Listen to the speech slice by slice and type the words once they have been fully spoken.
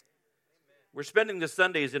We're spending the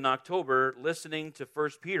Sundays in October listening to 1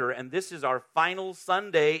 Peter, and this is our final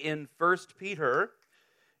Sunday in 1 Peter.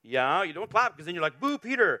 Yeah, you don't clap because then you're like, boo,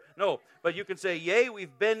 Peter. No, but you can say, yay,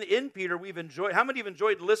 we've been in Peter. We've enjoyed. How many of you have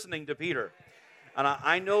enjoyed listening to Peter? And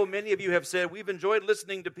I know many of you have said, we've enjoyed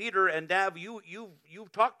listening to Peter, and Dav,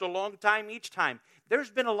 you've talked a long time each time.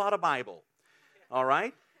 There's been a lot of Bible, all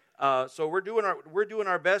right? So we're doing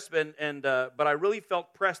our best, but I really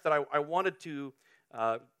felt pressed that I wanted to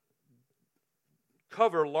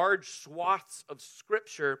cover large swaths of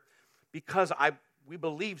Scripture because we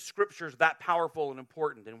believe Scripture is that powerful and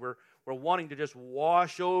important, and we're wanting to just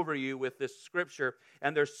wash over you with this Scripture.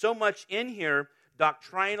 And there's so much in here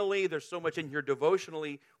doctrinally, there's so much in here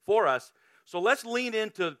devotionally for us. So let's lean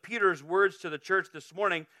into Peter's words to the church this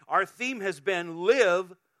morning. Our theme has been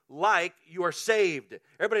live like you are saved.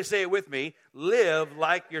 Everybody say it with me. Live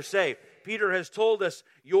like you're saved. Peter has told us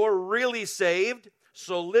you're really saved,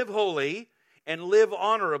 so live holy and live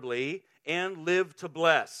honorably and live to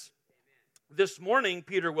bless. This morning,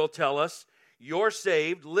 Peter will tell us you're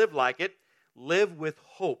saved, live like it, live with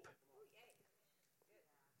hope.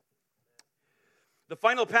 The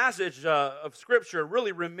final passage of Scripture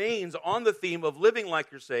really remains on the theme of living like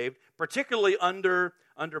you're saved, particularly under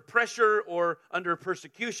pressure or under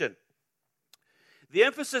persecution. The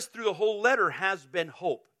emphasis through the whole letter has been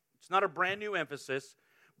hope. It's not a brand new emphasis,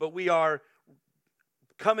 but we are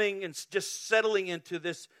coming and just settling into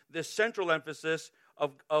this central emphasis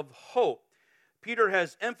of hope. Peter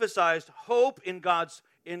has emphasized hope in God's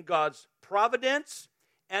providence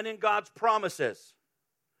and in God's promises.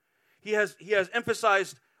 He has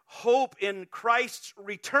emphasized hope in Christ's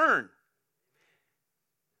return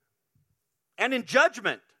and in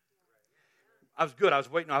judgment. I was good. I was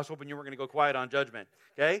waiting. I was hoping you weren't going to go quiet on judgment.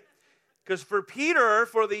 Okay? Because for Peter,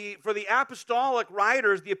 for the apostolic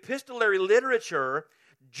writers, the epistolary literature,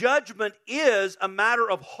 judgment is a matter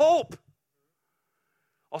of hope.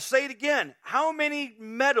 I'll say it again. How many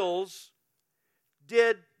medals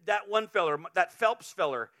did that one feller, that Phelps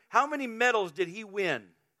feller, how many medals did he win?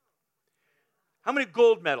 How many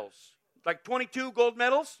gold medals? Like 22 gold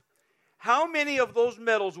medals? How many of those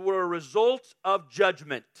medals were a result of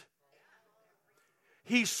judgment?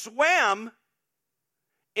 He swam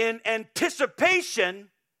in anticipation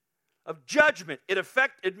of judgment.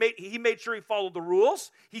 He made sure he followed the rules.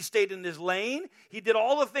 He stayed in his lane. He did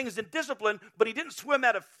all the things in discipline, but he didn't swim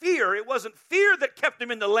out of fear. It wasn't fear that kept him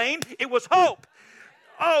in the lane. It was hope.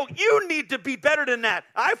 Oh, you need to be better than that.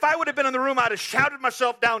 If I would have been in the room, I'd have shouted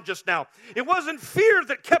myself down just now. It wasn't fear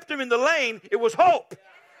that kept him in the lane. It was hope.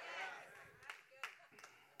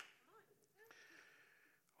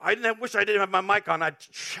 I wish I didn't have my mic on. I'd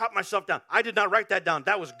shout myself down. I did not write that down.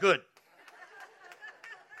 That was good.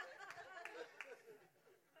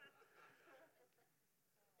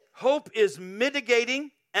 Hope is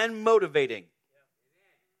mitigating and motivating.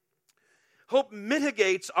 Hope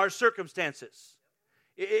mitigates our circumstances.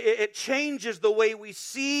 It changes the way we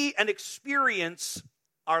see and experience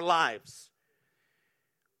our lives.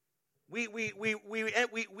 We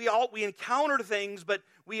encounter things, but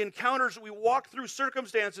we walk through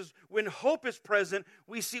circumstances when hope is present.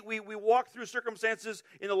 We walk through circumstances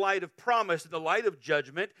in the light of promise, in the light of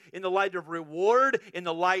judgment, in the light of reward, in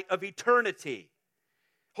the light of eternity.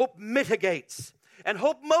 Hope mitigates and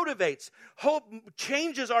hope motivates. Hope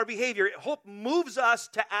changes our behavior. Hope moves us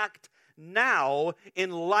to act now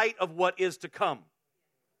in light of what is to come.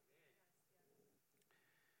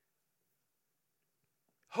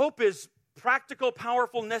 Hope is practical,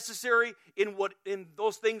 powerful, necessary in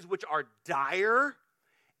those things which are dire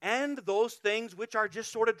and those things which are just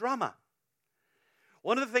sort of drama.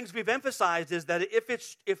 One of the things we've emphasized is that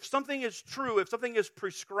if something is true, if something is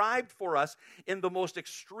prescribed for us in the most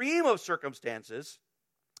extreme of circumstances,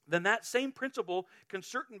 then that same principle can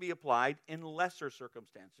certainly be applied in lesser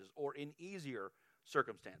circumstances or in easier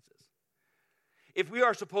circumstances. If we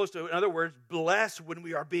are supposed to, in other words, bless when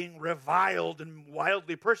we are being reviled and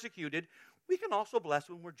wildly persecuted, we can also bless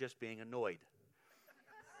when we're just being annoyed.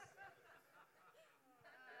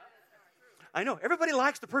 I know, everybody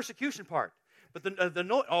likes the persecution part. But I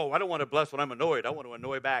don't want to bless when I'm annoyed. I want to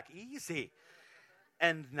annoy back. Easy.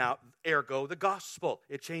 And now, ergo, the gospel.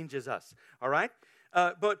 It changes us. All right?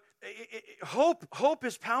 But hope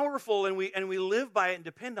is powerful, and we live by it and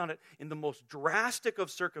depend on it. In the most drastic of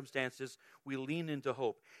circumstances, we lean into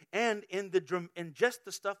hope. And in just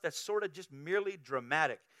the stuff that's sort of just merely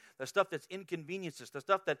dramatic, the stuff that's inconveniences, the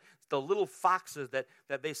stuff that the little foxes that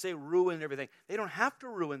they say ruin everything, they don't have to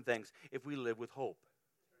ruin things if we live with hope.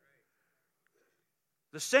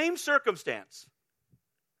 The same circumstance,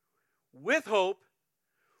 with hope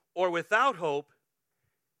or without hope,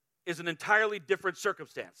 is an entirely different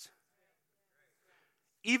circumstance.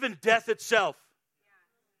 Even death itself.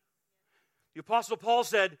 The Apostle Paul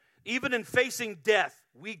said, even in facing death,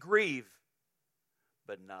 we grieve,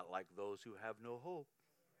 but not like those who have no hope.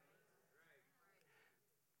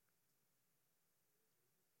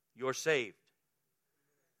 You're saved.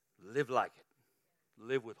 Live like it.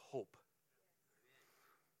 Live with hope.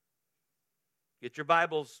 Get your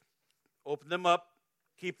Bibles, open them up,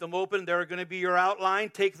 keep them open. They're going to be your outline.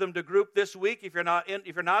 Take them to group this week. If you're not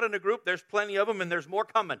in a group, there's plenty of them, and there's more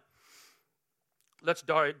coming. Let's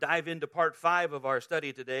dive into part 5 of our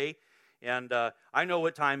study today. And I know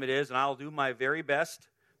what time it is, and I'll do my very best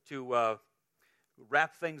to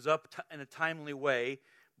wrap things up in a timely way.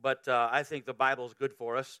 But I think the Bible is good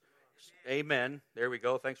for us. Amen. There we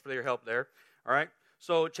go. Thanks for your help there. All right.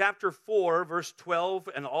 So chapter 4, verse 12,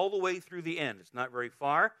 and all the way through the end. It's not very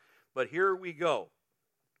far, but here we go.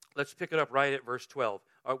 Let's pick it up right at verse 12.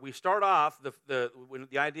 We start off the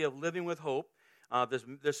idea of living with hope.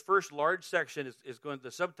 This first large section is going. The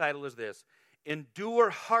subtitle is this: Endure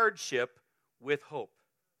hardship with hope.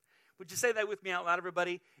 Would you say that with me out loud,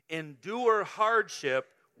 everybody? Endure hardship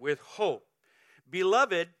with hope.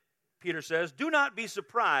 Beloved, Peter says, do not be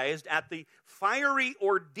surprised at the fiery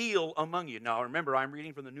ordeal among you. Now, remember, I'm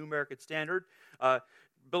reading from the New American Standard.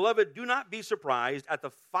 Beloved, do not be surprised at the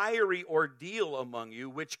fiery ordeal among you,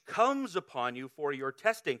 which comes upon you for your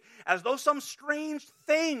testing, as though some strange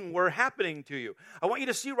thing were happening to you. I want you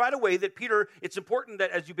to see right away that Peter, it's important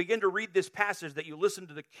that as you begin to read this passage, that you listen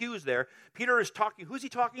to the cues there. Peter is talking, who's he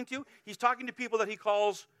talking to? He's talking to people that he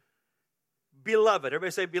calls beloved.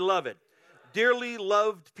 Everybody say beloved. Dearly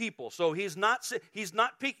loved people. So he's not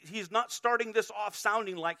starting this off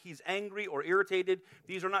sounding like he's angry or irritated.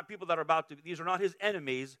 These are not people that are these are not his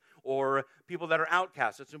enemies or people that are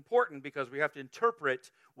outcasts. It's important because we have to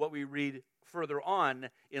interpret what we read further on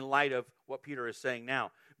in light of what Peter is saying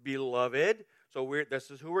now. Beloved, so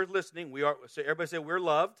this is who we're listening. We are. So everybody say we're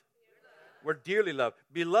loved. We're dearly loved.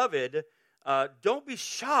 Beloved, don't be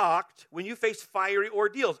shocked when you face fiery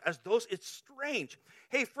ordeals, as those it's strange.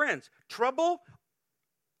 Hey, friends, trouble,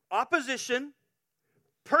 opposition,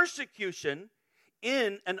 persecution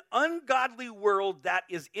in an ungodly world that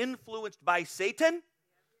is influenced by Satan,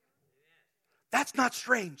 that's not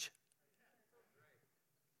strange.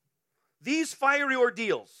 These fiery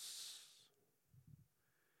ordeals,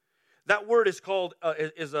 that word is called,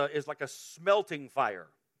 is like a smelting fire.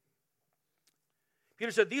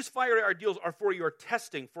 Peter said, these fiery ordeals are for your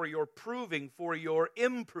testing, for your proving, for your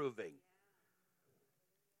improving.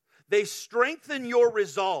 They strengthen your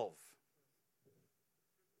resolve.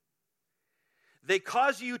 They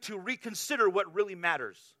cause you to reconsider what really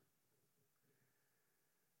matters.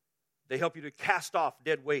 They help you to cast off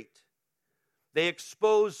dead weight. They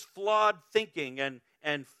expose flawed thinking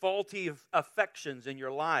and faulty affections in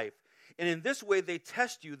your life. And in this way, they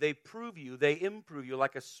test you, they prove you, they improve you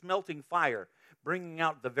like a smelting fire, bringing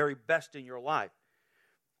out the very best in your life.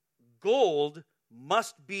 Gold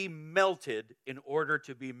must be melted in order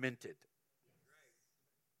to be minted.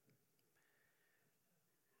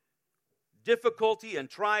 Difficulty and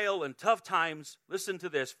trial and tough times, listen to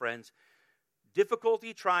this, friends.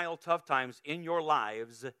 Difficulty, trial, tough times in your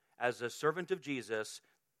lives as a servant of Jesus,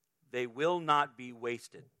 they will not be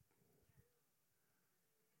wasted.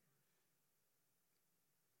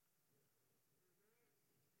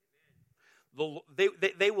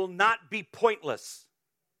 They will not be pointless.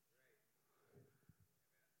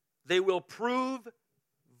 They will prove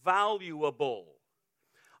valuable.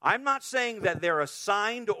 I'm not saying that they're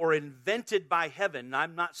assigned or invented by heaven.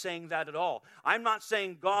 I'm not saying that at all. I'm not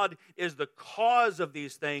saying God is the cause of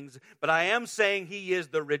these things, but I am saying He is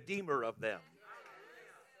the redeemer of them.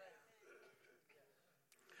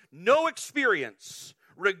 No experience,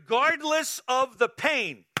 regardless of the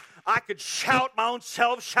pain. I could shout my own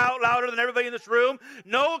self, shout louder than everybody in this room.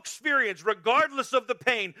 No experience, regardless of the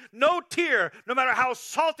pain. No tear, no matter how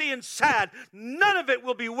salty and sad, none of it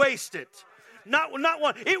will be wasted. Not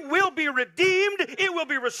one. It will be redeemed. It will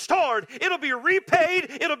be restored. It'll be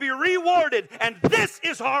repaid. It'll be rewarded. And this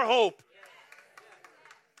is our hope.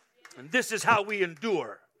 And this is how we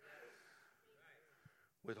endure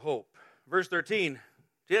with hope. Verse 13.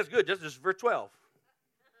 See, that's good. Just verse 12.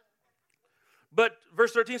 But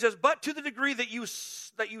verse 13 says, but to the degree that you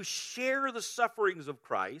share the sufferings of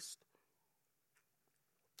Christ,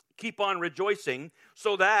 keep on rejoicing,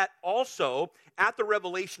 so that also at the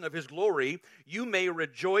revelation of His glory, you may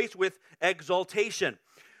rejoice with exultation.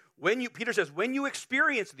 Peter says, when you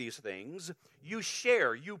experience these things, you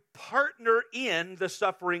share, you partner in the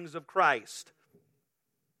sufferings of Christ.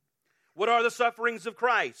 What are the sufferings of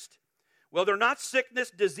Christ? Well, they're not sickness,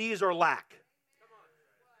 disease, or lack.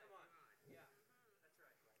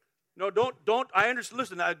 No, don't. I understand.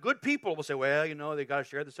 Listen, good people will say, well, they got to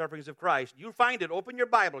share the sufferings of Christ. You find it. Open your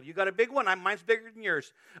Bible. You got a big one. Mine's bigger than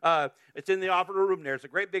yours. It's in the opera room there. It's a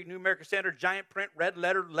great big New American Standard, giant print, red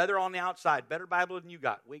leather on the outside. Better Bible than you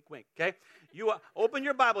got. Wink, wink. Okay? You open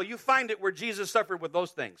your Bible. You find it where Jesus suffered with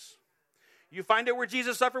those things. You find it where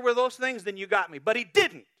Jesus suffered with those things, then you got me. But he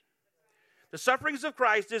didn't. The sufferings of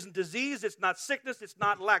Christ isn't disease, it's not sickness, it's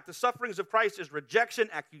not lack. The sufferings of Christ is rejection,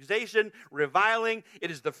 accusation, reviling.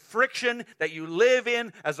 It is the friction that you live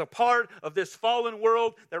in as a part of this fallen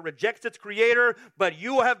world that rejects its creator, but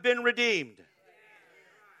you have been redeemed.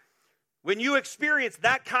 When you experience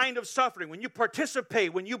that kind of suffering, when you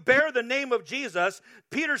participate, when you bear the name of Jesus,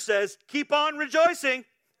 Peter says, keep on rejoicing.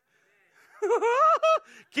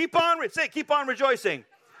 keep on rejoicing.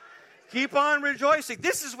 Keep on rejoicing.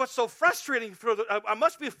 This is what's so frustrating. It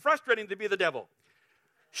must be frustrating to be the devil.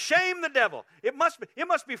 Shame the devil. It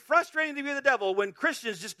must be frustrating to be the devil when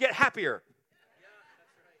Christians just get happier.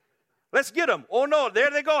 Let's get them. Oh no,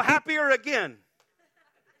 there they go, happier again.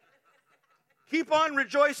 Keep on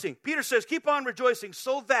rejoicing. Peter says, keep on rejoicing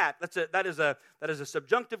so that is a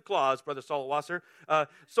subjunctive clause, Brother Solowasser.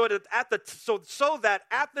 So that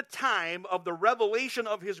at the time of the revelation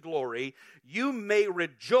of his glory, you may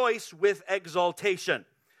rejoice with exultation,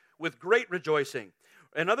 with great rejoicing.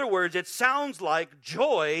 In other words, it sounds like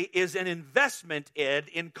joy is an investment, Ed,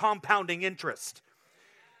 in compounding interest.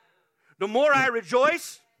 The more I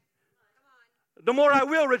rejoice, the more I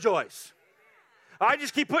will rejoice. I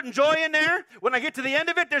just keep putting joy in there. When I get to the end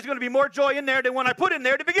of it, there's going to be more joy in there than when I put in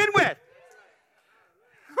there to begin with.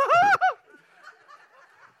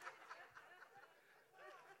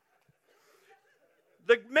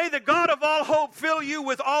 May the God of all hope fill you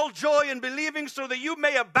with all joy in believing so that you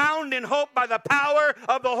may abound in hope by the power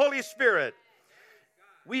of the Holy Spirit.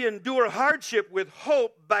 We endure hardship with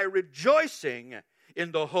hope by rejoicing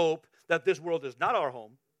in the hope that this world is not our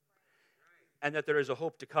home and that there is a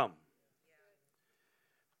hope to come.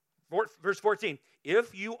 Verse 14,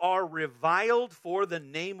 if you are reviled for the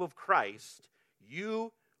name of Christ,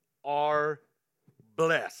 you are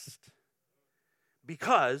blessed,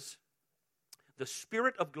 because the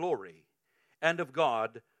Spirit of glory and of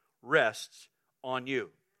God rests on you.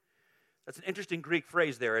 That's an interesting Greek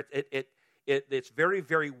phrase there. It's very,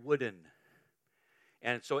 very wooden.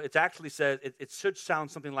 And so it actually says, it should sound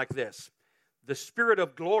something like this: the Spirit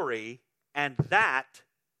of glory and that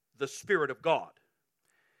the Spirit of God.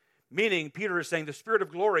 Meaning, Peter is saying the Spirit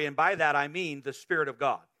of glory, and by that I mean the Spirit of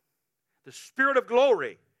God. The Spirit of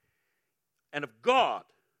glory and of God.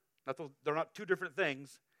 They're not two different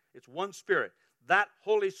things. It's one Spirit. That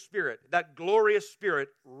Holy Spirit, that glorious Spirit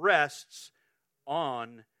rests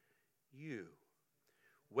on you.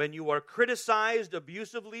 When you are criticized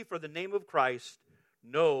abusively for the name of Christ,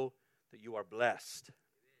 know that you are blessed.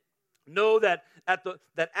 Know that at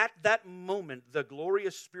that moment, the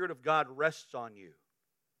glorious Spirit of God rests on you.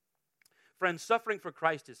 Friends, suffering for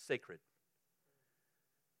Christ is sacred.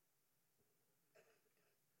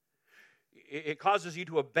 It causes you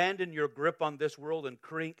to abandon your grip on this world and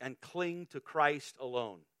cling to Christ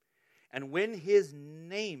alone. And when His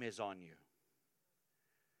name is on you,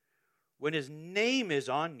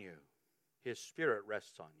 His Spirit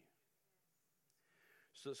rests on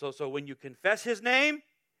you. So when you confess His name,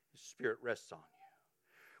 His Spirit rests on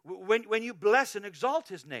you. When you bless and exalt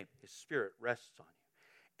His name, His Spirit rests on you.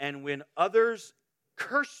 And when others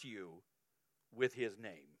curse you with His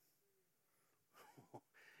name,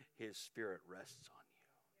 His Spirit rests on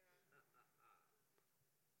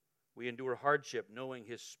you. We endure hardship knowing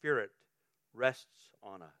His Spirit rests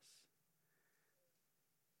on us.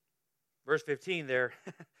 Verse 15 there,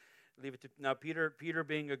 leave it to now. Peter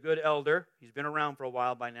being a good elder, he's been around for a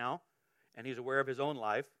while by now, and he's aware of his own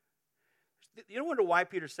life. You don't wonder why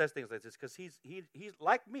Peter says things like this, because he's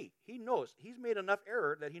like me. He knows. He's made enough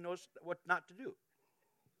error that he knows what not to do.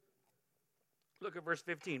 Look at verse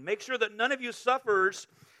 15. Make sure that none of you suffers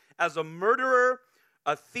as a murderer,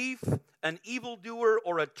 a thief, an evildoer,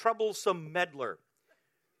 or a troublesome meddler.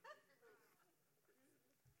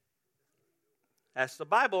 That's the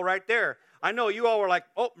Bible right there. I know you all were like,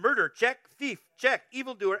 oh, murder, check. Thief, check.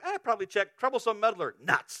 Evildoer, probably check. Troublesome meddler,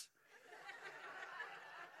 nuts.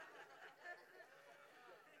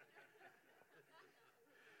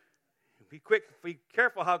 Be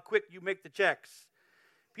careful how quick you make the checks.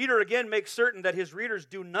 Peter again makes certain that his readers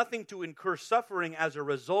do nothing to incur suffering as a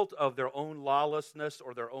result of their own lawlessness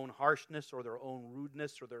or their own harshness or their own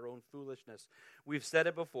rudeness or their own foolishness. We've said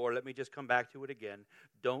it before. Let me just come back to it again.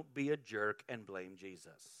 Don't be a jerk and blame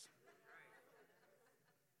Jesus.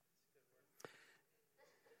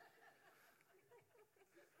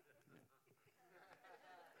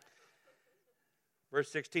 Verse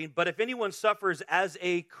 16, but if anyone suffers as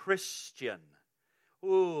a Christian.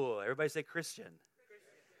 Ooh, everybody say Christian.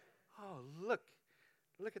 Oh, look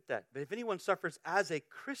at that. But if anyone suffers as a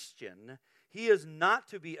Christian, he is not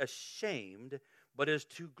to be ashamed, but is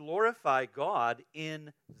to glorify God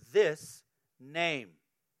in this name.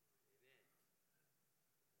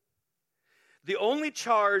 The only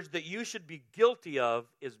charge that you should be guilty of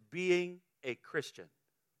is being a Christian.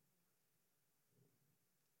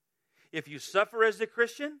 If you suffer as a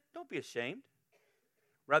Christian, don't be ashamed.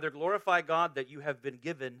 Rather, glorify God that you have been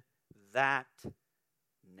given that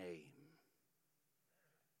name.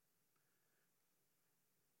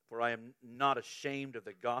 For I am not ashamed of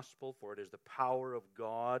the gospel, for it is the power of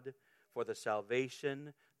God for the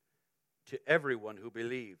salvation to everyone who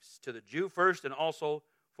believes, to the Jew first and also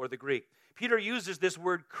for the Greek. Peter uses this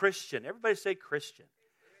word Christian. Everybody say Christian.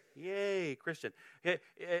 Yay, Christian.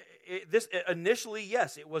 This initially,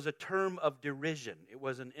 yes, it was a term of derision. It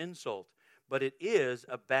was an insult, but it is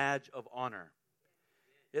a badge of honor.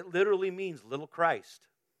 It literally means little Christ.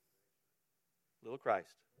 Little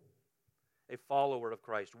Christ. A follower of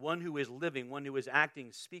Christ. One who is living, one who is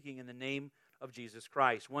acting, speaking in the name of Jesus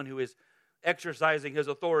Christ. One who is exercising his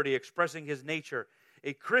authority, expressing his nature.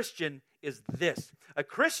 A Christian is this. A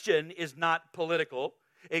Christian is not political.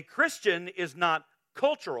 A Christian is not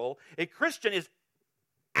cultural. A Christian is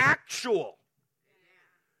actual.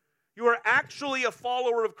 You are actually a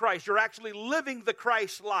follower of Christ. You're actually living the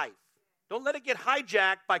Christ life. Don't let it get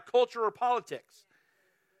hijacked by culture or politics.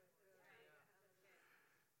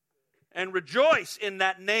 And rejoice in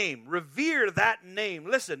that name. Revere that name.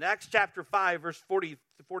 Listen, Acts chapter 5, verse 40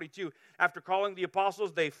 to 42. After calling the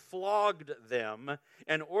apostles, they flogged them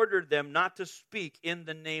and ordered them not to speak in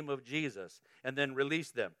the name of Jesus, and then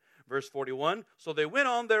released them. Verse 41, so they went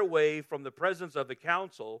on their way from the presence of the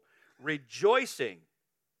council, rejoicing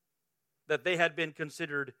that they had been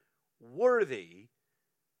considered worthy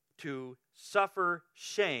to suffer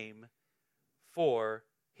shame for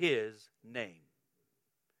his name.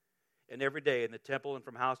 And every day in the temple and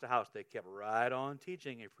from house to house, they kept right on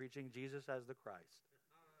teaching and preaching Jesus as the Christ.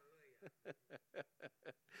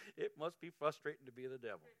 It must be frustrating to be the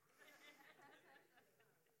devil.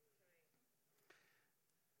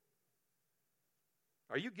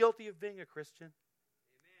 Are you guilty of being a Christian? Amen.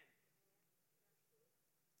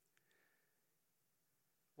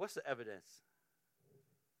 What's the evidence?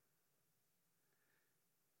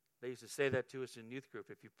 They used to say that to us in youth group.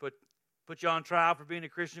 If you put you on trial for being a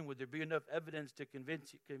Christian, would there be enough evidence to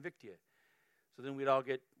convict you? So then we'd all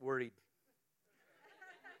get worried.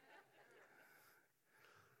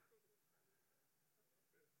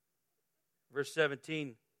 Verse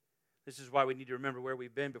 17, this is why we need to remember where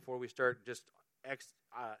we've been before we start just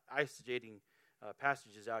eisegeting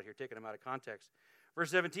passages out here, taking them out of context.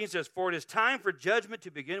 Verse 17 says, for it is time for judgment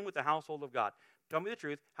to begin with the household of God. Tell me the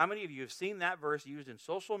truth. How many of you have seen that verse used in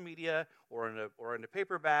social media or in a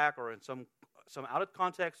paperback or in some out of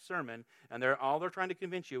context sermon, and all they're trying to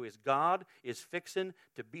convince you is God is fixing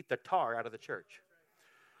to beat the tar out of the church.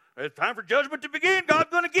 It's time for judgment to begin. God's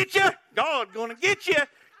going to get you. God's going to get you.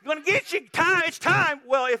 Going to get you. Time. It's time.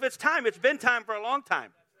 Well, if it's time, it's been time for a long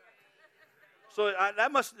time. So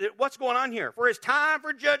what's going on here? For it's time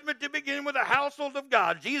for judgment to begin with the household of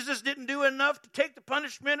God. Jesus didn't do enough to take the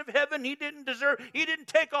punishment of heaven. He didn't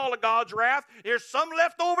take all of God's wrath. There's some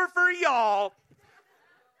left over for y'all.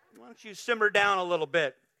 Why don't you simmer down a little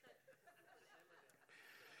bit?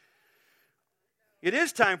 It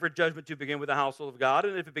is time for judgment to begin with the household of God,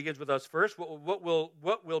 and if it begins with us first, what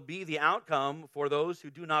will be the outcome for those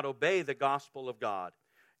who do not obey the gospel of God?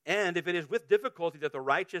 And if it is with difficulty that the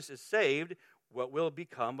righteous is saved, what will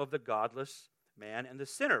become of the godless man and the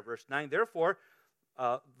sinner? Verse 9, therefore,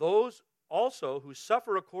 those also who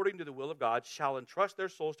suffer according to the will of God shall entrust their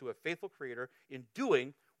souls to a faithful Creator in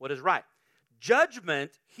doing what is right.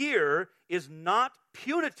 Judgment here is not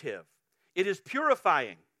punitive. It is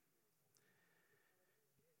purifying.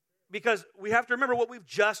 Because we have to remember what we've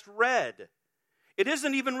just read. It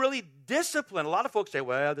isn't even really discipline. A lot of folks say,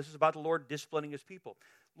 well, this is about the Lord disciplining his people.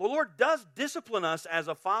 The Lord does discipline us as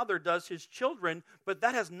a father does his children, but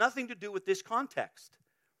that has nothing to do with this context.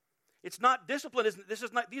 It's not discipline.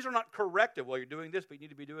 These are not corrective. Well, you're doing this, but you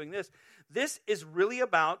need to be doing this. This is really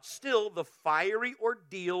about still the fiery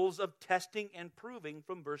ordeals of testing and proving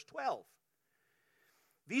from verse 12.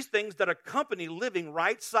 These things that accompany living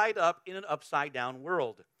right side up in an upside down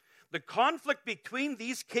world. The conflict between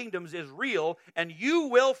these kingdoms is real, and you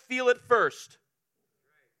will feel it first.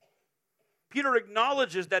 Peter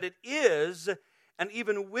acknowledges that it is and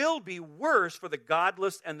even will be worse for the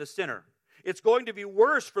godless and the sinner. It's going to be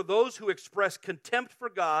worse for those who express contempt for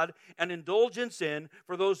God and indulge in sin,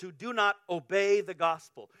 for those who do not obey the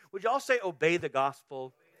gospel. Would you all say obey the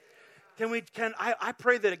gospel? I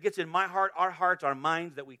pray that it gets in my heart, our hearts, our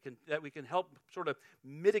minds, that we can help sort of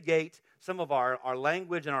mitigate some of our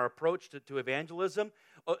language and our approach to evangelism.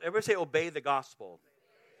 Everybody say obey the gospel.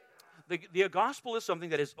 The gospel is something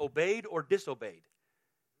that is obeyed or disobeyed.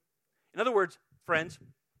 In other words, friends,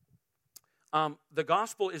 the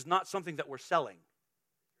gospel is not something that we're selling.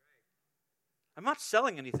 I'm not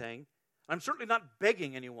selling anything. I'm certainly not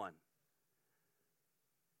begging anyone.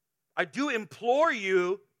 I do implore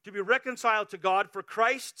you to be reconciled to God for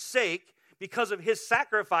Christ's sake, because of his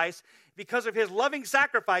sacrifice, because of his loving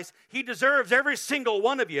sacrifice. He deserves every single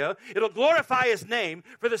one of you. It'll glorify his name.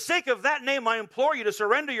 For the sake of that name, I implore you to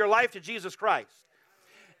surrender your life to Jesus Christ.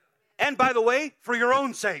 And by the way, for your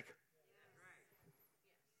own sake.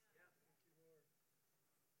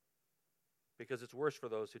 Because it's worse for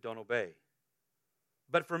those who don't obey.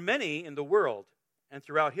 But for many in the world and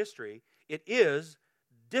throughout history, it is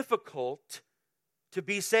difficult to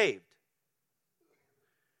be saved.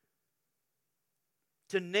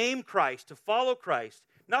 To name Christ, to follow Christ.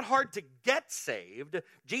 Not hard to get saved.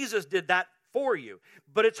 Jesus did that for you.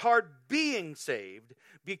 But it's hard being saved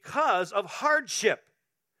because of hardship,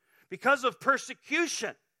 because of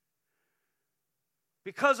persecution,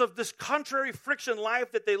 because of this contrary friction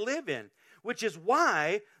life that they live in, which is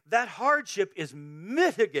why that hardship is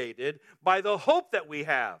mitigated by the hope that we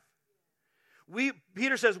have.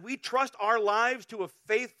 Peter says we trust our lives to a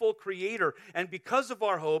faithful Creator, and because of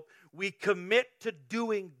our hope, we commit to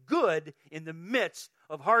doing good in the midst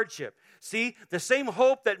of hardship. See, the same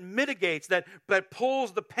hope that mitigates, that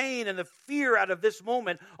pulls the pain and the fear out of this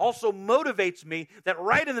moment, also motivates me that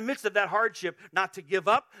right in the midst of that hardship, not to give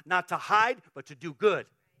up, not to hide, but to do good.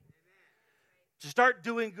 To start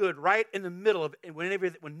doing good right in the middle of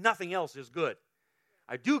when nothing else is good.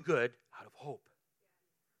 I do good out of hope.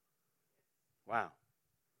 Wow.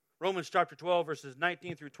 Romans chapter 12, verses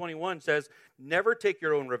 19 through 21 says, never take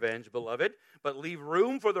your own revenge, beloved, but leave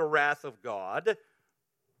room for the wrath of God.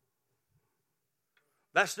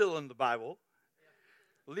 That's still in the Bible.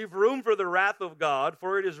 Leave room for the wrath of God,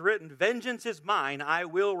 for it is written, vengeance is mine, I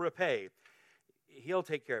will repay. He'll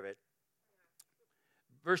take care of it.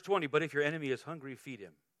 Verse 20, but if your enemy is hungry, feed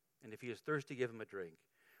him. And if he is thirsty, give him a drink.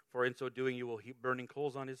 For in so doing, you will heap burning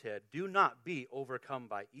coals on his head. Do not be overcome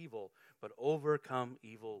by evil, but overcome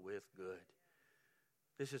evil with good.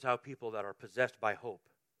 This is how people that are possessed by hope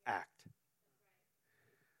act.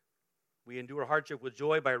 We endure hardship with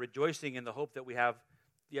joy by rejoicing in the hope that we have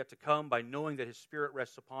yet to come, by knowing that his Spirit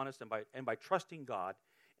rests upon us, and by trusting God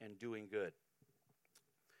and doing good.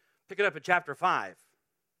 Pick it up at chapter 5.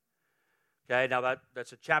 Okay, now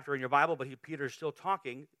that's a chapter in your Bible, but Peter's still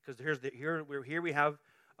talking, because here we have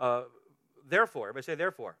therefore. Everybody say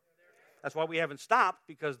therefore. That's why we haven't stopped,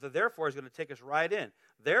 because the therefore is going to take us right in.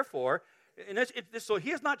 Therefore, so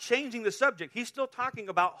he is not changing the subject. He's still talking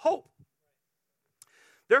about hope.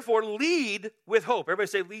 Therefore, lead with hope. Everybody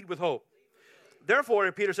say lead with hope.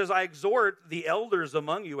 Therefore, Peter says, I exhort the elders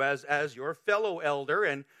among you as your fellow elder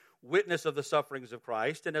and witness of the sufferings of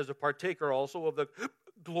Christ, and as a partaker also of the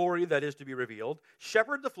glory that is to be revealed,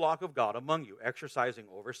 shepherd the flock of God among you, exercising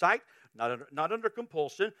oversight, not under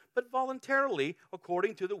compulsion, but voluntarily,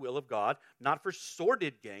 according to the will of God, not for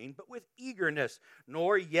sordid gain, but with eagerness,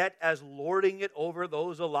 nor yet as lording it over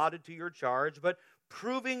those allotted to your charge, but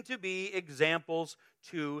proving to be examples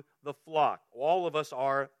to the flock. All of us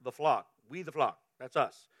are the flock. We the flock. That's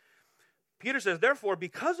us. Peter says, therefore,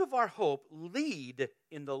 because of our hope, lead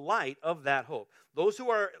in the light of that hope. Those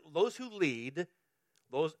who lead,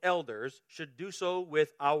 those elders, should do so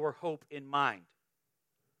with our hope in mind.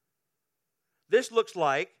 This looks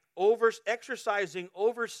like exercising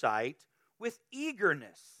oversight with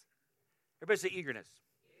eagerness. Everybody say eagerness.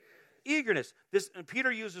 Eagerness.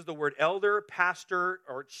 Peter uses the word elder, pastor,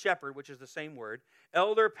 or shepherd, which is the same word.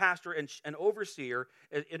 Elder, pastor, and overseer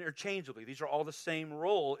interchangeably. These are all the same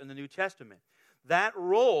role in the New Testament. That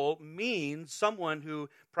role means someone who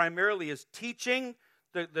primarily is teaching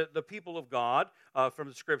the people of God from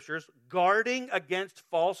the Scriptures, guarding against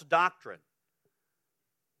false doctrine.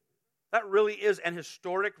 That really is an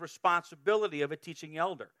historic responsibility of a teaching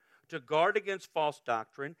elder, to guard against false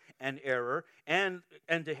doctrine and error, and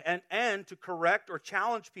to correct or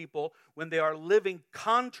challenge people when they are living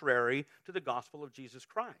contrary to the gospel of Jesus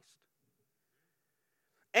Christ.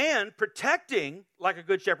 And protecting, like a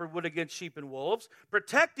good shepherd would against sheep and wolves,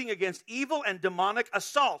 protecting against evil and demonic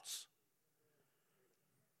assaults.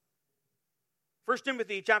 1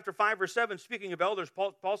 Timothy chapter 5, verse 7, speaking of elders,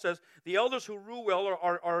 Paul says, the elders who rule well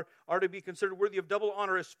are to be considered worthy of double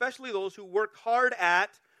honor, especially those who work hard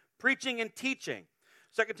at preaching and teaching.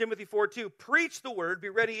 2 Timothy 4:2, preach the word, be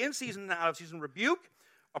ready in season and out of season,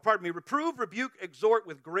 reprove, rebuke, exhort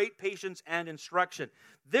with great patience and instruction.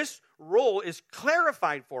 This role is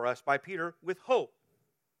clarified for us by Peter with hope.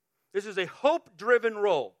 This is a hope-driven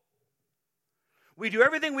role. We do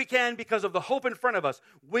everything we can because of the hope in front of us.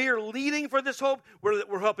 We're leading for this hope.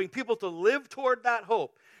 We're helping people to live toward that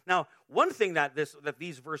hope. Now, one thing that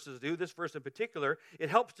these verses do, this verse in particular, it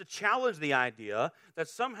helps to challenge the idea that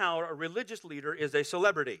somehow a religious leader is a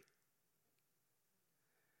celebrity.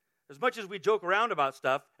 As much as we joke around about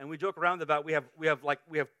stuff, and we joke around about we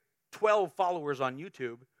have 12 followers on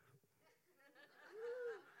YouTube.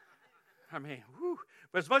 I mean, whew.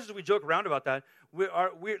 But as much as we joke around about that,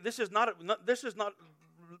 this is not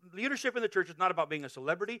leadership in the church is not about being a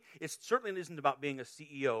celebrity. It certainly isn't about being a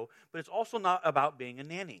CEO, but it's also not about being a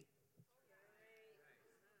nanny.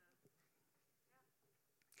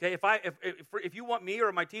 Okay, if you want me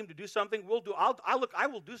or my team to do something, I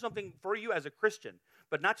will do something for you as a Christian,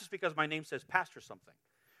 but not just because my name says pastor something.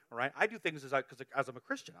 All right, I do things as I'm a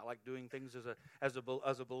Christian. I like doing things as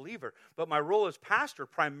a believer. But my role as pastor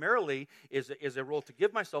primarily is a role to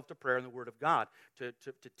give myself to prayer and the Word of God, to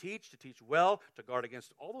teach well, to guard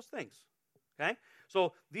against all those things. Okay,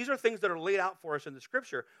 so these are things that are laid out for us in the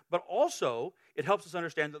Scripture. But also, it helps us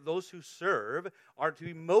understand that those who serve are to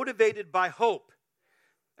be motivated by hope.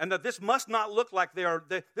 And that this must not look like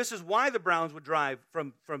this is why the Browns would drive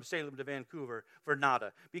from Salem to Vancouver for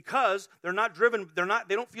nada. Because they're not driven, they're not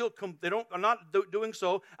doing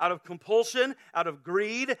so out of compulsion, out of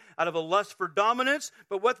greed, out of a lust for dominance,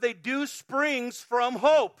 but what they do springs from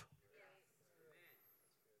hope.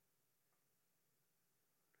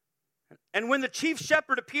 And when the chief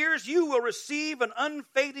shepherd appears, you will receive an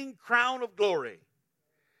unfading crown of glory.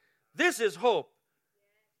 This is hope.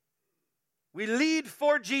 We lead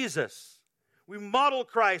for Jesus. We model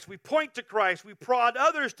Christ. We point to Christ. We prod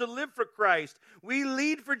others to live for Christ. We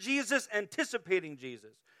lead for Jesus, anticipating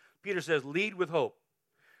Jesus. Peter says, lead with hope.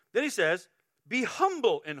 Then he says, be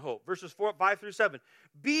humble in hope. Verses 5 through 7.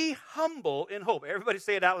 Be humble in hope. Everybody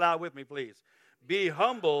say it out loud with me, please. Be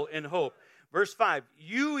humble in hope. Verse 5.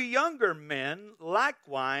 You younger men,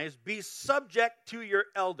 likewise, be subject to your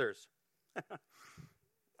elders.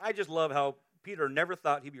 I just love how Peter never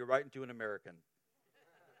thought he'd be writing to an American.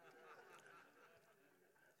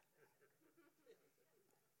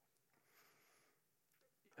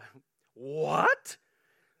 What?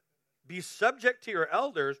 Be subject to your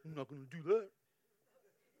elders? I'm not going to do that.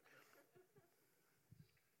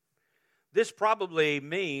 This probably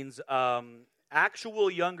means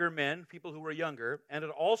actual younger men, people who were younger, and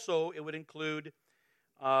it would include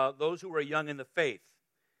those who were young in the faith.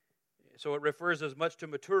 So it refers as much to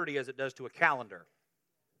maturity as it does to a calendar.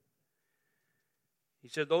 He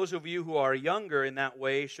said, those of you who are younger in that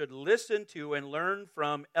way should listen to and learn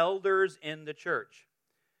from elders in the church.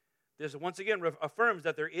 This once again affirms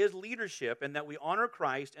that there is leadership and that we honor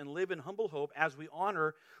Christ and live in humble hope as we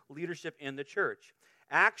honor leadership in the church.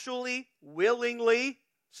 Actually, willingly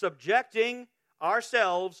subjecting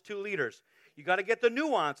ourselves to leaders. You got to get the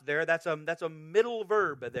nuance there. That's a middle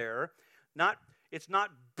verb there. It's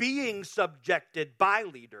not being subjected by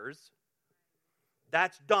leaders.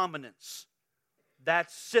 That's dominance.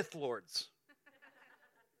 That's Sith Lords.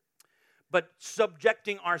 But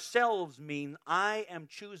subjecting ourselves means I am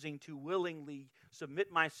choosing to willingly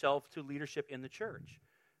submit myself to leadership in the church.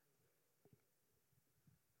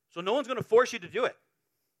 So no one's going to force you to do it.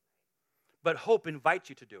 But hope invites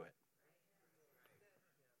you to do it.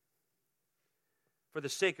 For the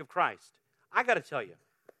sake of Christ. I got to tell you,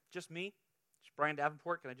 just me, Brian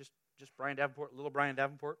Davenport, can I just Brian Davenport, little Brian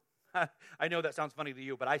Davenport? I know that sounds funny to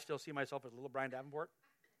you, but I still see myself as little Brian Davenport.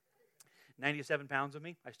 97 pounds of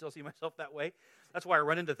me, I still see myself that way. That's why I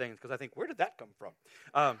run into things, because I think, where did that come from?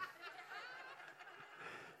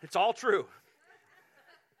 It's all true.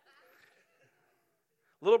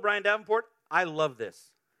 Little Brian Davenport, I love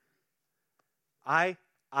this.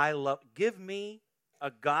 Give me a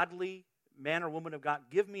godly man or woman of God,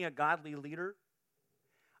 give me a godly leader,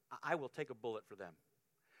 I will take a bullet for them.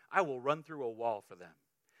 I will run through a wall for them.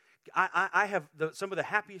 I have some of the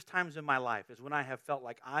happiest times in my life is when I have felt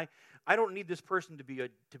like I don't need this person to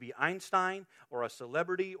be Einstein or a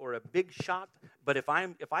celebrity or a big shot, but if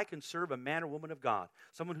I can serve a man or woman of God,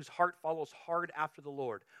 someone whose heart follows hard after the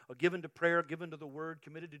Lord, given to prayer, given to the Word,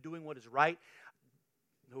 committed to doing what is right,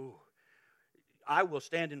 I will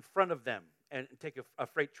stand in front of them and take a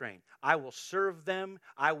freight train. I will serve them.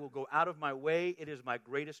 I will go out of my way. It is my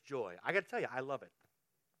greatest joy. I got to tell you, I love it.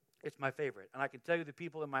 It's my favorite. And I can tell you the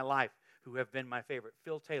people in my life who have been my favorite.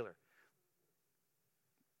 Phil Taylor.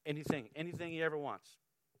 Anything he ever wants.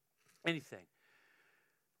 Anything.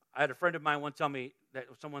 I had a friend of mine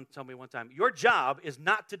someone tell me one time, your job is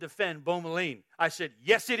not to defend Bo Moline. I said,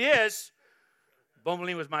 yes, it is. Bo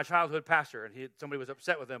Moline was my childhood pastor, and somebody was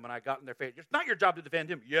upset with him, and I got in their face. It's not your job to defend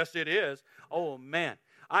him. Yes, it is. Oh, man.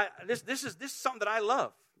 This is something that I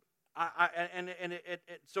love.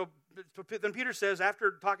 So then Peter says,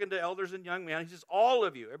 after talking to elders and young men, he says, all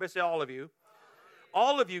of you, everybody say all of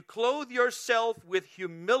you, clothe yourself with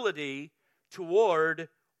humility toward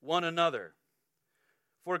one another.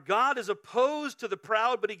 For God is opposed to the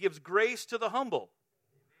proud, but he gives grace to the humble.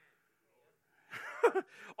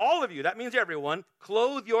 All of you, that means everyone,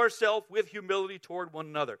 clothe yourself with humility toward one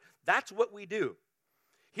another. That's what we do.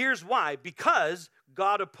 Here's why. Because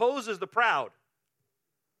God opposes the proud,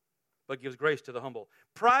 but gives grace to the humble.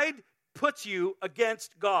 Pride puts you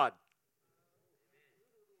against God.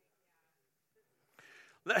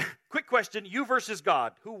 Quick question, you versus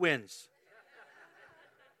God, who wins?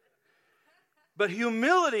 But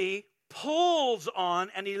humility pulls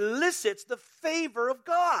on and elicits the favor of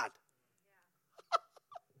God.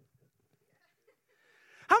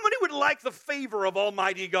 How many would like the favor of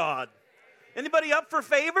Almighty God? Anybody up for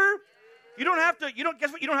favor? You don't have to, guess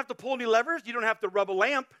what? You don't have to pull any levers. You don't have to rub a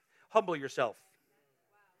lamp. Humble yourself.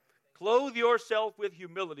 Clothe yourself with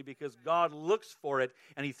humility because God looks for it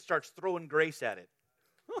and he starts throwing grace at it.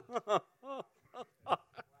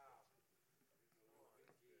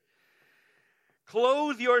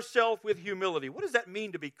 Clothe yourself with humility. What does that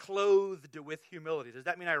mean to be clothed with humility? Does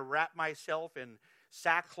that mean I wrap myself in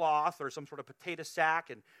sackcloth or some sort of potato sack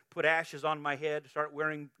and put ashes on my head, start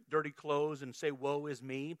wearing dirty clothes and say, woe is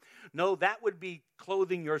me? No, that would be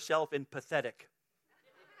clothing yourself in pathetic.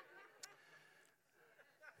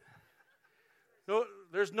 No,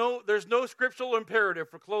 there's no scriptural imperative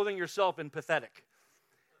for clothing yourself in pathetic.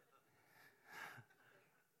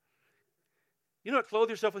 You know what? Clothe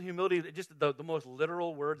yourself with humility, just the most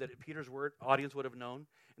literal word that Peter's audience would have known.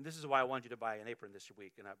 And this is why I wanted you to buy an apron this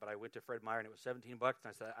week. But I went to Fred Meyer and it was $17. And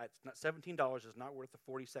I said, it's not $17 is not worth the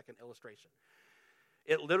 40-second illustration.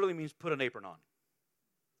 It literally means put an apron on.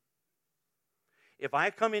 If I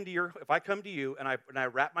come to you and I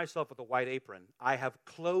wrap myself with a white apron, I have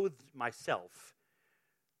clothed myself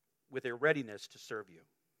with a readiness to serve you.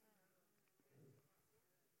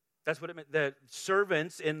 That's what it meant. The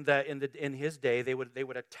servants in his day, they would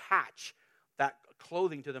attach that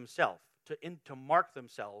clothing to themselves to mark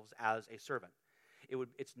themselves as a servant.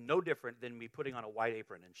 It's no different than me putting on a white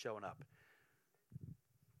apron and showing up.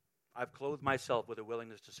 I've clothed myself with a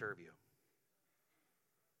willingness to serve you.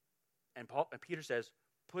 And Peter says,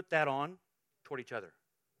 put that on toward each other,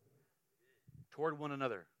 toward one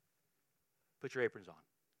another. Put your aprons on.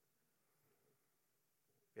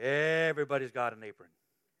 Everybody's got an apron.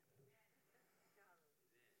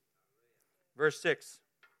 Verse 6,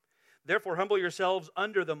 therefore humble yourselves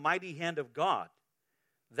under the mighty hand of God,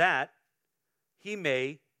 that he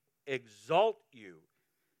may exalt you.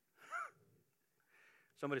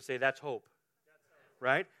 Somebody say, that's hope.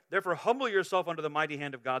 Right? Therefore humble yourself under the mighty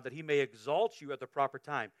hand of God, that he may exalt you at the proper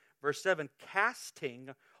time. Verse 7, casting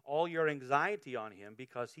all your anxiety on him,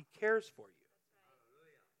 because he cares for you.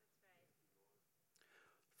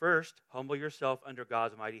 First, humble yourself under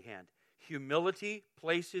God's mighty hand. Humility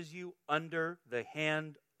places you under the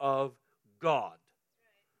hand of God.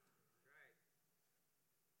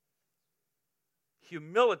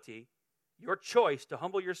 Humility, your choice to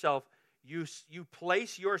humble yourself, you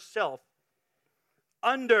place yourself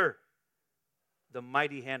under the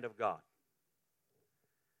mighty hand of God.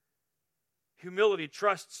 Humility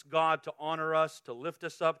trusts God to honor us, to lift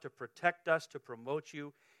us up, to protect us, to promote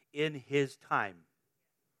you in his time.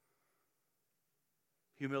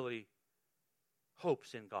 Humility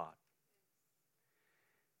hopes in God.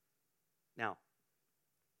 Now,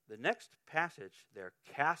 the next passage there,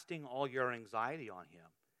 casting all your anxiety on him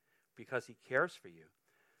because he cares for you,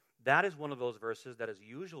 that is one of those verses that is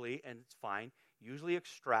usually, and it's fine, usually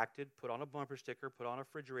extracted, put on a bumper sticker, put on a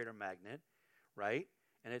refrigerator magnet, right?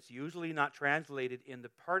 And it's usually not translated in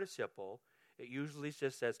the participle. It usually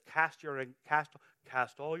just says, cast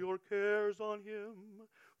all your cares on him,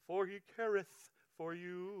 for he careth for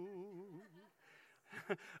you.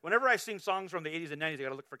 Whenever I sing songs from the 80s and 90s, I got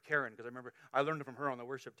to look for Karen, because I remember I learned it from her on the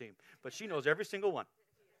worship team. But she knows every single one.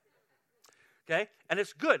 Okay? And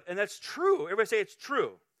it's good, and that's true. Everybody say it's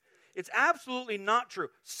true. It's absolutely not true.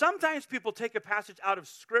 Sometimes people take a passage out of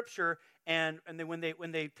Scripture, and then when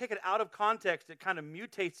they take it out of context, it kind of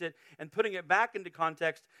mutates it, and putting it back into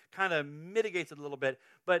context kind of mitigates it a little bit.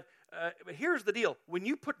 But here's the deal. When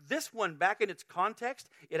you put this one back in its context,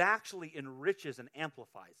 it actually enriches and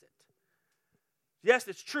amplifies it. Yes,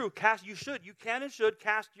 it's true. You can and should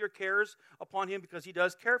cast your cares upon him because he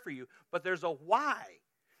does care for you. But there's a why.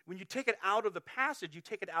 When you take it out of the passage, you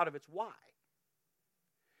take it out of its why.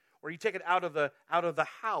 Or you take it out of the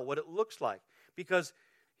how, what it looks like. Because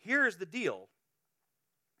here's the deal.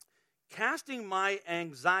 Casting my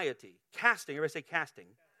anxiety, everybody say casting,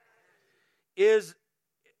 it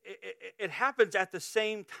happens at the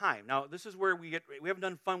same time. Now, this is where we haven't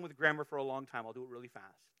done fun with grammar for a long time. I'll do it really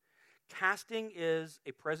fast. Casting is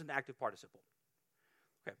a present active participle.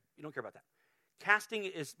 Okay, you don't care about that. Casting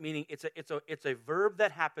is meaning it's a verb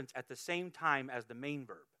that happens at the same time as the main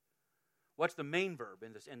verb. What's the main verb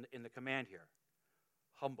in the command here?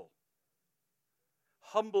 Humble.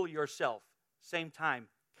 Humble yourself. Same time,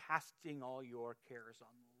 casting all your cares on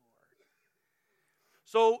the Lord.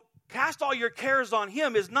 So, cast all your cares on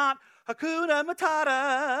him is not Hakuna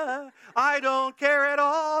Matata. I don't care at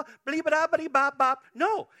all. Bleep-a-da-ba-dee-bop-bop.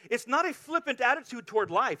 No, it's not a flippant attitude toward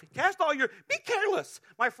life. Be careless.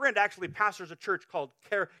 My friend actually pastors a church called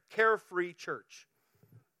Carefree Church.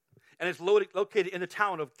 And it's located in the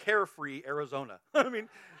town of Carefree, Arizona. I mean,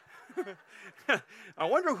 I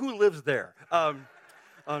wonder who lives there.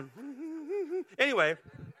 Anyway,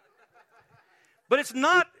 but it's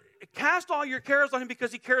not, cast all your cares on him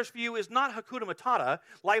because he cares for you is not Hakuna Matata.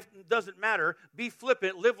 Life doesn't matter. Be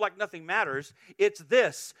flippant. Live like nothing matters. It's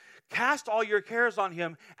this. Cast all your cares on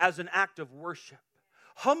him as an act of worship.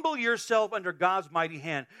 Humble yourself under God's mighty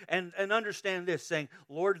hand and understand this, saying,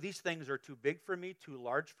 Lord, these things are too big for me, too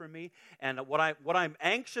large for me. And what I'm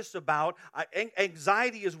anxious about,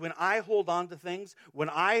 anxiety is when I hold on to things, when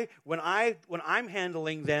I'm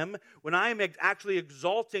handling them, when I'm actually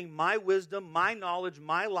exalting my wisdom, my knowledge,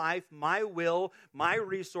 my life, my will, my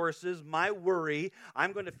resources, my worry.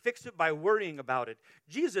 I'm going to fix it by worrying about it.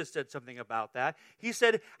 Jesus said something about that. He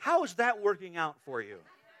said, how is that working out for you?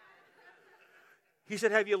 He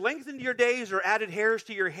said, have you lengthened your days or added hairs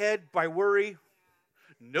to your head by worry?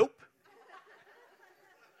 Nope.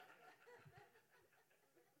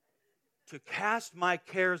 To cast my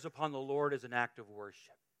cares upon the Lord is an act of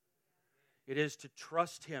worship. It is to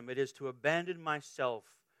trust him. It is to abandon myself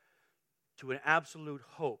to an absolute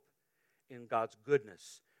hope in God's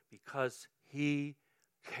goodness because he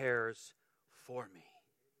cares for me.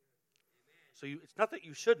 So it's not that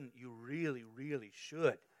you shouldn't. You really, really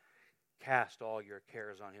should cast all your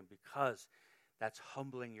cares on him because that's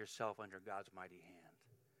humbling yourself under God's mighty hand.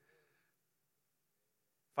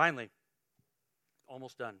 Finally,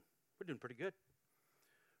 almost done. We're doing pretty good.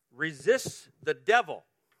 Resist the devil.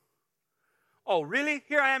 Oh, really?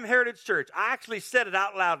 Here I am, Heritage Church. I actually said it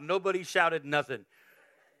out loud. Nobody shouted nothing.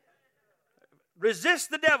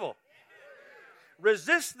 Resist the devil.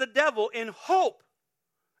 Resist the devil in hope.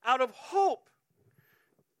 Out of hope.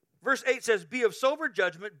 Verse 8 says, be of sober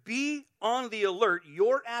judgment, be on the alert.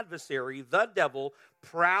 Your adversary, the devil,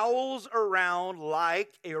 prowls around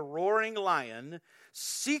like a roaring lion,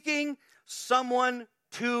 seeking someone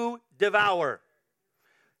to devour.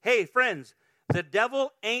 Hey, friends, the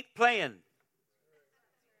devil ain't playing.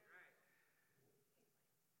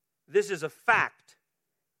 This is a fact.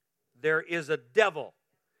 There is a devil.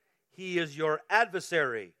 He is your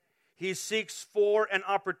adversary. He seeks for an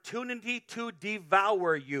opportunity to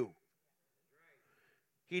devour you.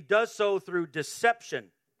 He does so through deception.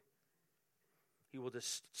 He will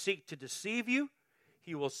seek to deceive you.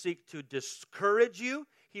 He will seek to discourage you.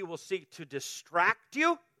 He will seek to distract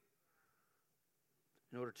you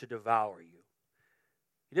in order to devour you.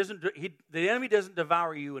 The enemy doesn't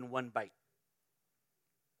devour you in one bite.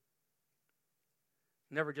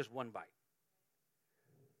 Never just one bite.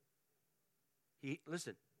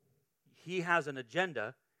 Listen. He has an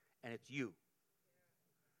agenda, and it's you.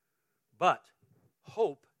 But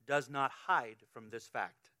hope does not hide from this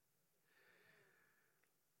fact.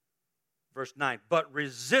 Verse 9, but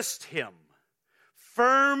resist him,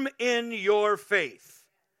 firm in your faith,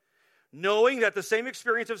 knowing that the same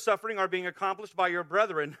experience of suffering are being accomplished by your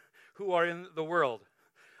brethren who are in the world.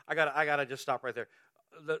 I gotta just stop right there.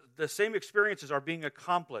 The same experiences are being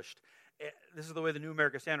accomplished. This is the way the New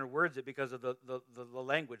American Standard words it because of the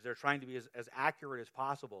language. They're trying to be as accurate as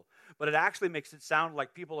possible. But it actually makes it sound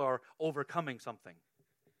like people are overcoming something.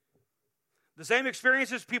 The same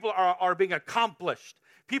experiences, people are being accomplished.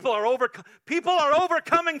 People are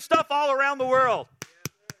overcoming stuff all around the world.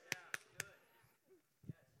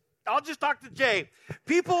 I'll just talk to Jay.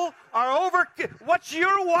 People are what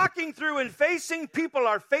you're walking through and facing, people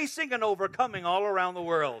are facing and overcoming all around the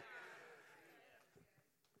world.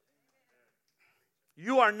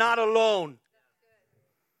 You are not alone.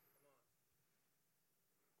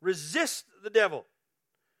 Resist the devil.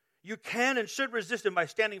 You can and should resist him by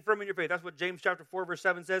standing firm in your faith. That's what James chapter 4, verse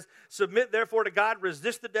 7 says. Submit therefore to God,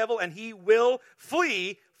 resist the devil, and he will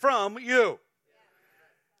flee from you.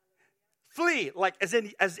 Flee, like as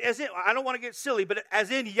in, I don't want to get silly, but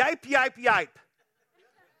as in yipe, yipe, yipe.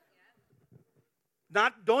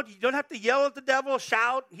 You don't have to yell at the devil,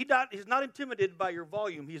 shout. He's not intimidated by your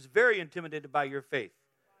volume. He's very intimidated by your faith.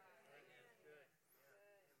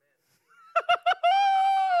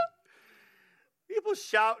 People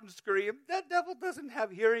shout and scream. That devil doesn't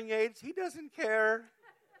have hearing aids. He doesn't care.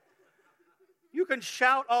 You can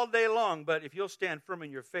shout all day long, but if you'll stand firm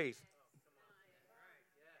in your faith,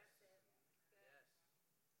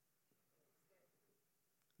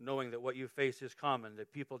 knowing that what you face is common,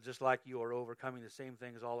 that people just like you are overcoming the same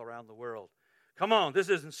things all around the world. Come on, this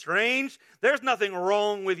isn't strange. There's nothing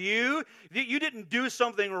wrong with you. You didn't do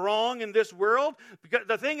something wrong in this world. Because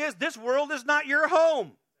the thing is, this world is not your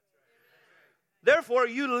home. Therefore,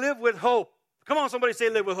 you live with hope. Come on, somebody say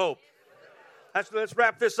live with hope. Let's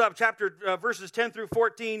wrap this up. Verses 10 through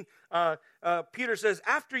 14, Peter says,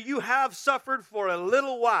 after you have suffered for a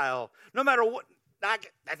little while, no matter what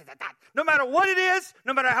it is,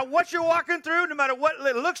 no matter what you're walking through, no matter what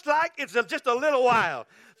it looks like, it's just a little while.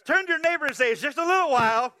 Turn to your neighbor and say, it's just a little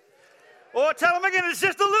while. Or tell them again, it's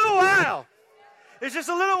just a little while. It's just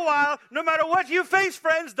a little while. No matter what you face,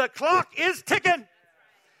 friends, the clock is ticking.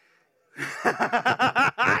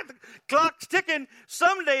 The clock's ticking.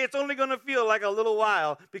 Someday it's only going to feel like a little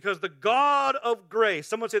while because the God of grace,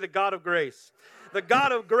 someone say the God of grace. The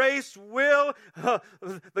God of grace the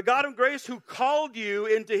God of grace who called you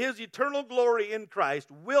into his eternal glory in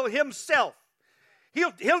Christ will himself,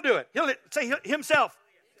 he'll do it. He'll say himself.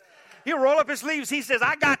 He'll roll up his sleeves. He says,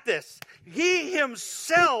 I got this. He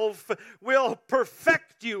himself will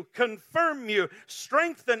perfect you, confirm you,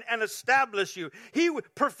 strengthen and establish you.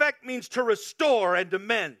 Perfect means to restore and to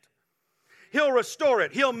mend. He'll restore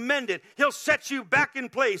it. He'll mend it. He'll set you back in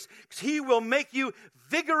place. He will make you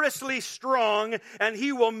vigorously strong, and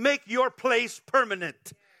he will make your place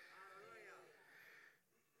permanent.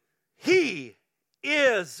 He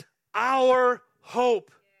is our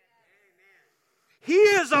hope. He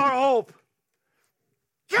is our hope.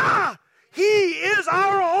 Yeah, he is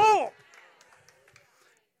our hope.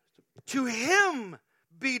 To him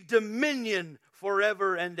be dominion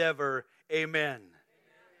forever and ever. Amen.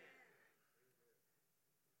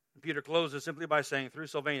 Peter closes simply by saying, through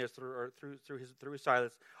Silvanus, through his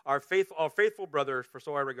silence, our faithful brother, for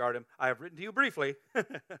so I regard him, I have written to you briefly,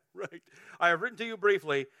 right? I have written to you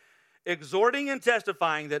briefly, exhorting and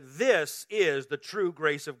testifying that this is the true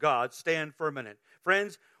grace of God. Stand firm in it.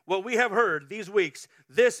 Friends, what we have heard these weeks,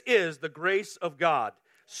 this is the grace of God.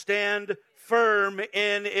 Stand firm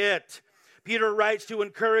in it. Peter writes to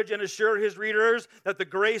encourage and assure his readers that the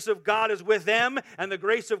grace of God is with them and the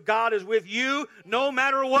grace of God is with you no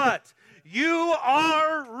matter what. You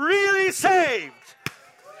are really saved.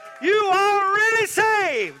 You are really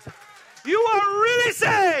saved. You are really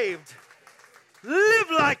saved. Live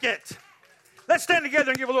like it. Let's stand together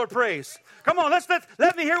and give the Lord praise. Come on,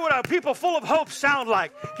 let me hear what our people full of hope sound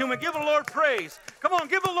like. Can we give the Lord praise? Come on,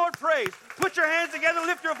 give the Lord praise. Put your hands together,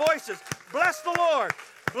 lift your voices. Bless the Lord.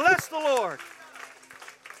 Bless the Lord.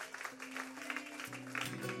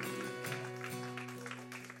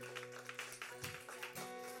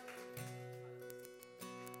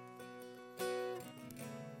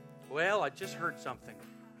 Well, I just heard something.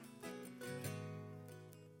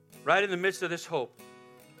 Right in the midst of this hope.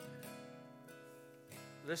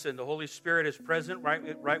 Listen, the Holy Spirit is present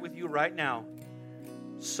right with you right now.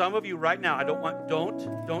 Some of you right now,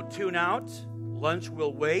 don't tune out. Lunch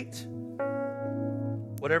will wait.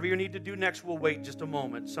 Whatever you need to do next will wait just a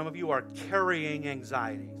moment. Some of you are carrying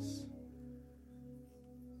anxieties.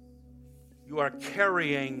 You are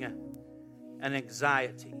carrying an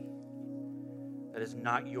anxiety that is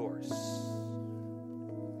not yours.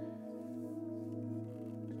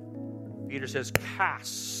 Peter says,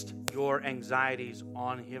 cast your anxieties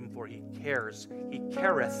on him, for he cares. He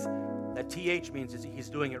careth. That TH means he's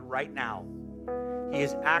doing it right now. He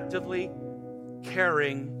is actively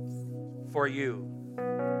caring for you.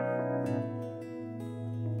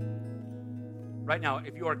 Right now,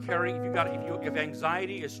 if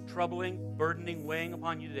anxiety is troubling, burdening, weighing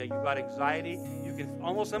upon you today, you've got anxiety,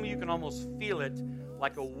 some of you can almost feel it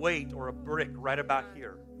like a weight or a brick right about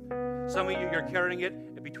here. Some of you, you're carrying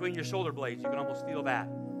it between your shoulder blades. You can almost feel that.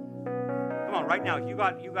 Come on, right now, if you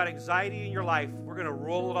got anxiety in your life, we're going to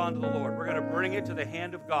roll it onto the Lord. We're going to bring it to the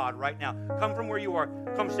hand of God right now. Come from where you are.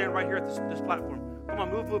 Come stand right here at this platform. Come on,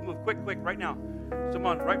 move, quick, right now.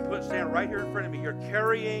 Someone, stand right here in front of me. You're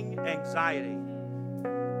carrying anxiety.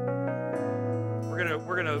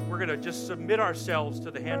 We're gonna just submit ourselves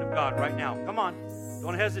to the hand of God right now. Come on,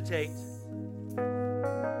 don't hesitate.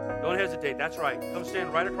 Don't hesitate. That's right. Come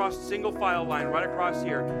stand right across the single file line, right across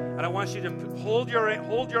here. And I want you to hold your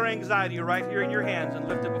anxiety right here in your hands and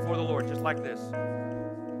lift it before the Lord, just like this.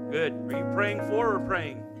 Good. Are you praying for or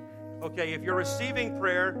praying? Okay. If you're receiving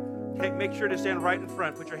prayer, make sure to stand right in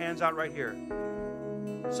front. Put your hands out right here.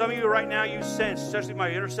 Some of you right now, you sense, especially my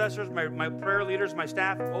intercessors, my prayer leaders, my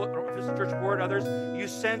staff, Office Church Board, others, you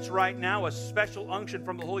sense right now a special unction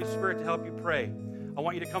from the Holy Spirit to help you pray. I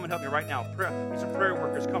want you to come and help me right now. Need some prayer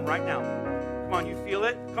workers. Come right now. Come on, you feel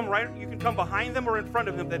it? Come right. You can come behind them or in front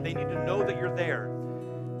of them, that they need to know that you're there.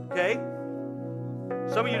 Okay?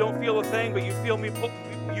 Some of you don't feel a thing, but you feel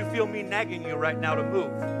me nagging you right now to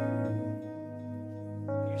move.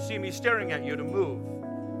 You see me staring at you to move.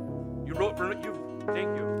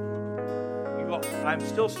 Thank you. I'm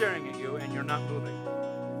still staring at you, and you're not moving.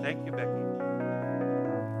 Thank you, Becky.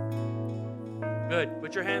 Good.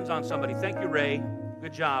 Put your hands on somebody. Thank you, Ray.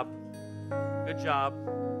 Good job. Good job.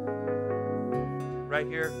 Right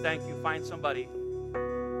here. Thank you. Find somebody.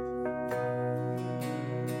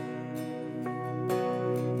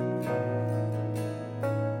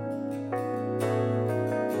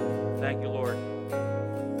 Thank you, Lord.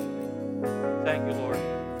 Thank you, Lord.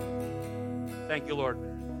 Thank you, Lord.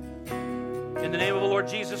 In the name of the Lord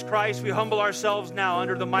Jesus Christ, we humble ourselves now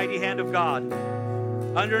under the mighty hand of God.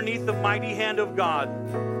 Underneath the mighty hand of God.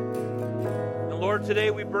 And Lord,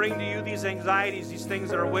 today we bring to you these anxieties, these things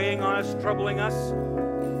that are weighing on us, troubling us.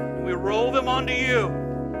 And we roll them onto you.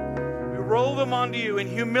 We roll them onto you in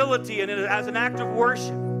humility and as an act of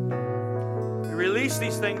worship. We release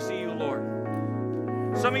these things to you, Lord.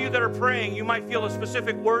 Some of you that are praying, you might feel a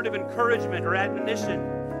specific word of encouragement or admonition,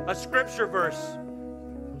 a scripture verse.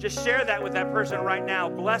 Just share that with that person right now.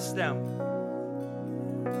 Bless them.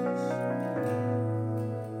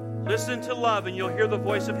 Listen to love and you'll hear the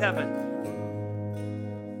voice of heaven.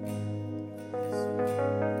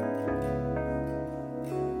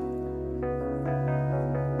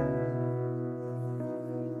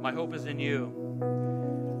 My hope is in you.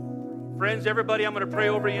 Friends, everybody, I'm going to pray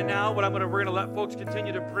over you now, but we're going to let folks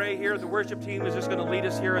continue to pray here. The worship team is just going to lead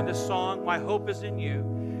us here in this song. My hope is in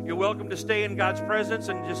you. You're welcome to stay in God's presence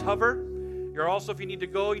and just hover. You're also, if you need to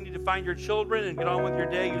go, you need to find your children and get on with your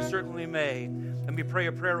day, you certainly may. Let me pray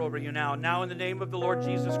a prayer over you now. Now in the name of the Lord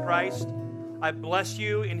Jesus Christ, I bless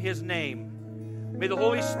you in His name. May the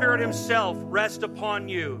Holy Spirit Himself rest upon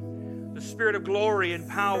you. The Spirit of glory and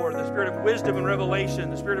power, the Spirit of wisdom and revelation,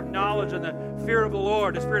 the Spirit of knowledge and the fear of the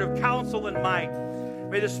Lord, the Spirit of counsel and might.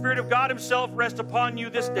 May the Spirit of God Himself rest upon you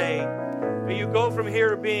this day. May you go from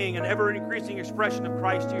here being an ever-increasing expression of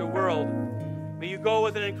Christ to your world. May you go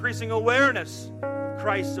with an increasing awareness of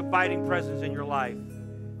Christ's abiding presence in your life.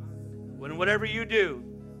 When whatever you do,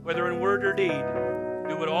 whether in word or deed,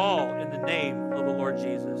 do it all in the name of the Lord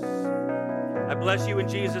Jesus. I bless you in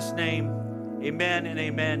Jesus' name. Amen and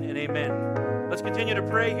amen and amen. Let's continue to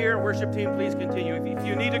pray here. Worship team, please continue. If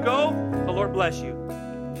you need to go, the Lord bless you.